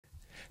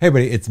Hey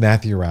everybody, it's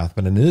Matthew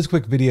Rathman, and in this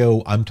quick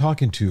video, I'm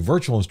talking to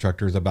virtual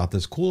instructors about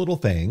this cool little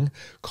thing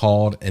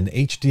called an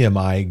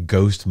HDMI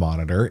ghost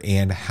monitor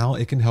and how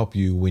it can help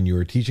you when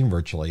you're teaching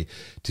virtually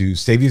to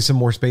save you some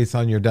more space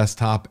on your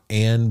desktop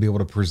and be able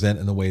to present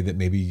in the way that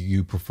maybe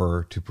you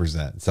prefer to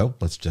present. So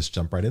let's just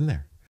jump right in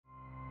there.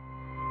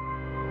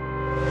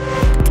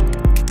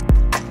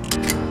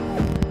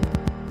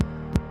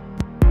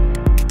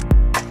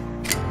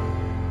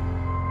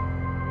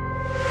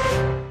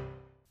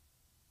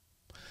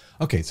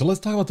 Okay, so let's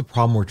talk about the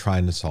problem we're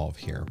trying to solve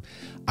here.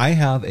 I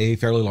have a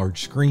fairly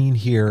large screen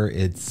here.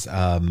 It's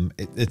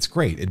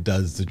great. It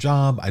does the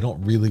job. I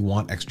don't really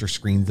want extra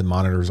screens and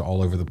monitors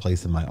all over the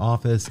place in my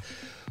office.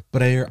 But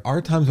there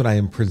are times when I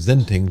am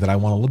presenting that I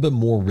want a little bit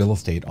more real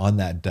estate on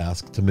that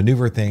desk to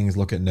maneuver things,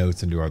 look at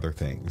notes, and do other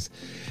things.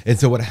 And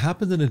so what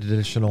happens in a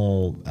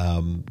traditional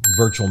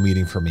virtual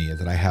meeting for me is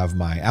that I have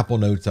my Apple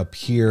Notes up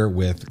here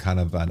with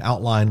kind of an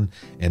outline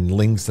and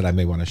links that I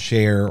may want to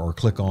share or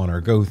click on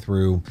or go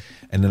through.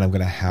 And then I'm going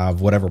to have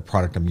whatever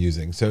product I'm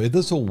using. So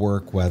this will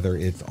work whether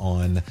it's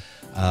on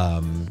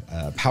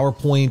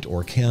PowerPoint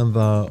or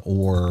Canva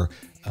or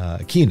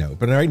Keynote,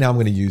 but right now I'm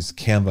going to use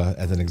Canva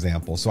as an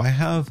example. So I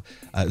have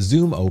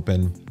Zoom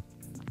open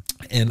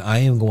and I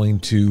am going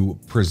to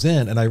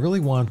present, and I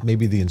really want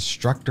maybe the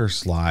instructor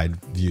slide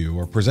view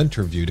or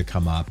presenter view to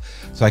come up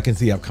so I can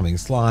see upcoming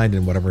slide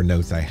and whatever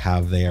notes I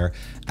have there,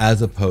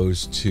 as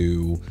opposed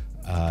to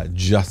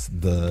just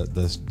the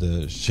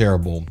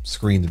shareable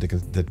screen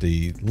that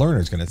the learner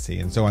is going to see.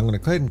 And so I'm going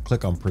to go ahead and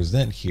click on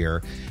present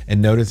here and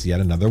notice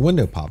yet another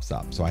window pops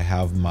up. So I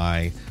have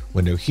my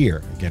window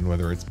here, again,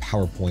 whether it's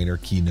PowerPoint or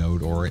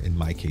Keynote or in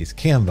my case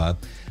Canva,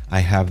 I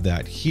have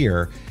that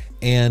here.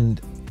 And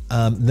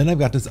then I've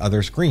got this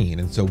other screen.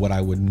 And so what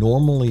I would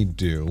normally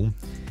do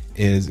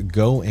is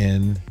go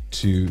in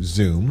to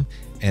Zoom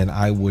and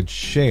I would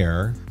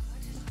share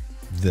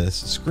this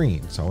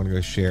screen. So I want to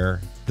go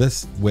share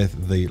this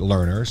with the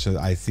learner so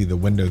I see the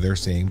window they're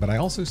seeing, but I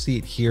also see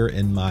it here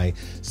in my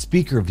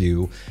speaker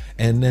view.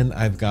 And then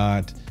I've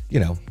got,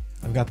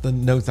 I've got the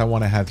notes I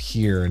want to have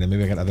here, and then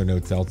maybe I got other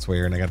notes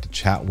elsewhere, and I got the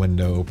chat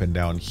window open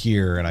down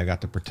here, and I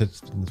got the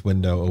participants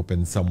window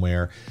open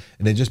somewhere,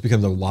 and it just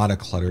becomes a lot of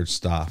cluttered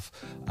stuff.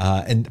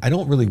 And I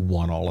don't really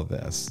want all of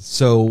this.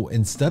 So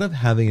instead of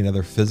having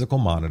another physical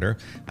monitor,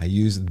 I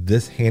use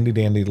this handy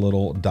dandy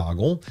little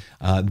dongle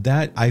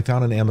that I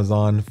found on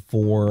Amazon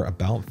for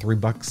about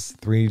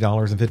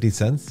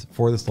 $3.50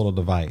 for this little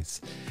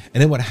device.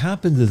 And then what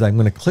happens is I'm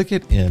going to click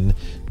it in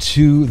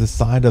to the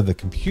side of the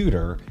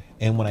computer.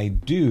 And when I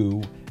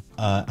do,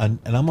 and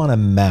I'm on a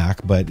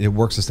Mac, but it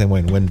works the same way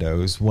in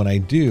Windows, when I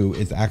do,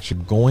 it's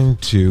actually going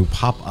to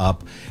pop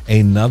up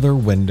another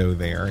window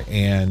there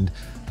and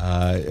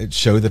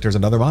show that there's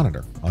another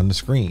monitor on the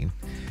screen.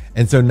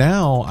 And so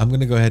now I'm going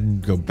to go ahead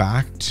and go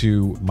back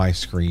to my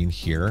screen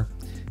here,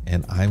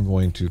 and I'm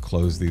going to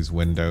close these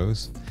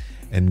windows.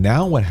 And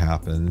now what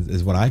happens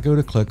is when I go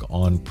to click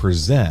on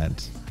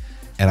present,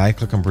 and I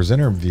click on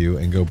presenter view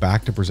and go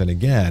back to present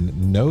again,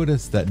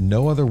 notice that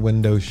no other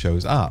window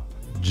shows up,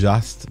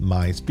 just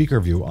my speaker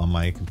view on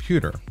my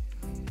computer.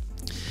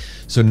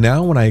 So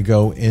now when I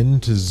go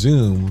into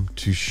Zoom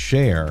to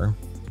share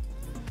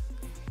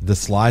the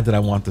slide that I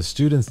want the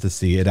students to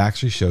see, it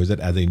actually shows it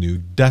as a new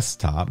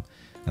desktop.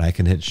 And I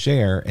can hit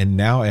share, and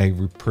now I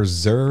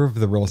preserve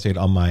the real estate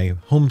on my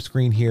home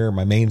screen here,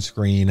 my main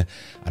screen.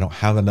 I don't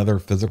have another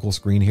physical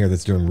screen here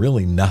that's doing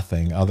really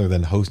nothing other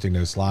than hosting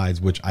those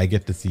slides, which I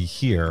get to see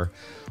here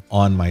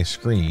on my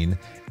screen.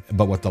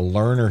 But what the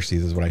learner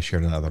sees is what I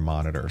shared on another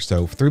monitor.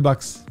 So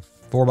 $3,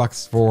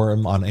 $4 for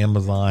them on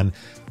Amazon.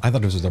 I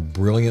thought this was a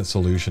brilliant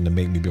solution to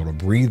make me be able to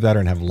breathe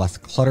better and have less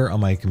clutter on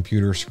my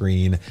computer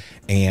screen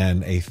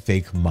and a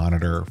fake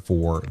monitor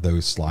for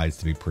those slides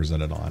to be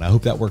presented on. I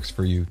hope that works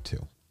for you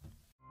too.